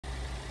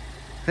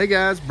Hey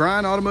guys,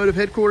 Brian, Automotive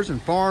Headquarters in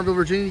Farmville,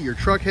 Virginia, your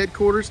truck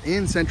headquarters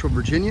in Central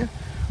Virginia,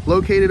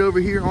 located over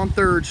here on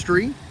 3rd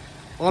Street.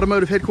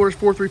 Automotive Headquarters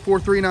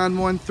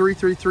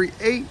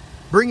 434-391-3338.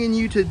 Bringing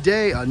you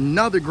today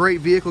another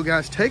great vehicle,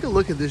 guys. Take a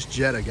look at this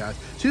Jetta, guys.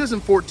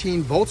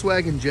 2014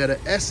 Volkswagen Jetta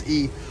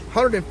SE,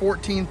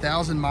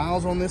 114,000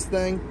 miles on this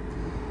thing.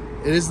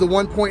 It is the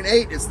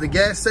 1.8. It's the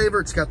gas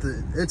saver.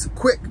 It's a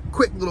quick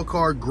little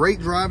car. Great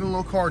driving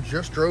little car.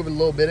 Just drove it a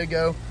little bit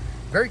ago.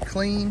 Very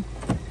clean.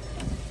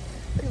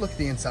 Take a look at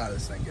the inside of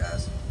this thing,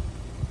 guys.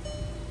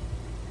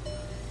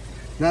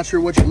 Not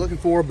sure what you're looking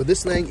for, but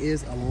this thing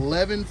is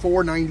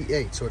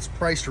 $11,498, so it's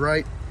priced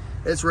right.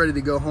 It's ready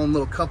to go home.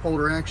 Little cup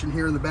holder action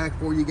here in the back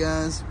for you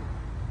guys.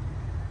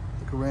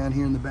 Look around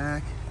here in the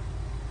back.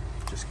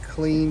 Just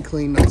clean,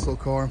 nice little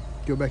car.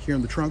 Go back here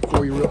in the trunk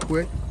for you real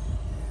quick.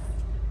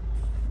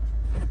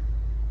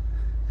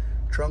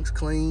 Trunk's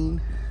clean.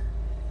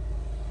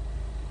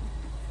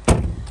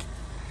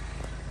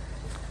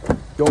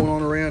 Going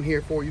on around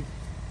here for you.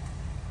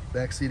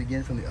 Back seat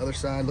again from the other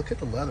side. Look at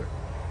the leather.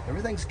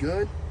 Everything's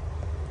good.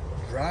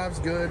 Drives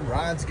good.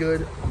 Rides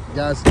good.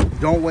 Guys,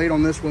 don't wait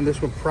on this one.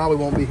 This one probably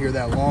won't be here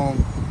that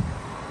long.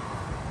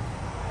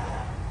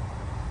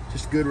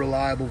 Just good,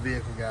 reliable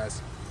vehicle,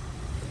 guys.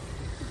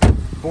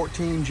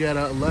 14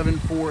 Jetta,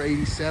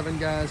 11,487,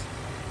 guys.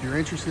 If you're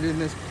interested in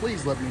this,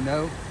 please let me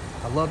know.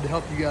 I'd love to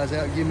help you guys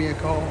out. Give me a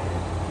call.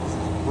 This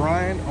is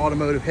Brian,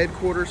 Automotive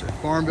Headquarters at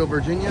Farmville,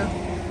 Virginia.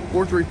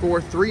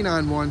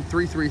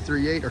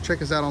 434-391-3338, or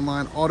check us out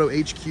online,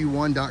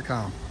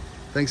 autohq1.com.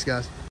 Thanks, guys.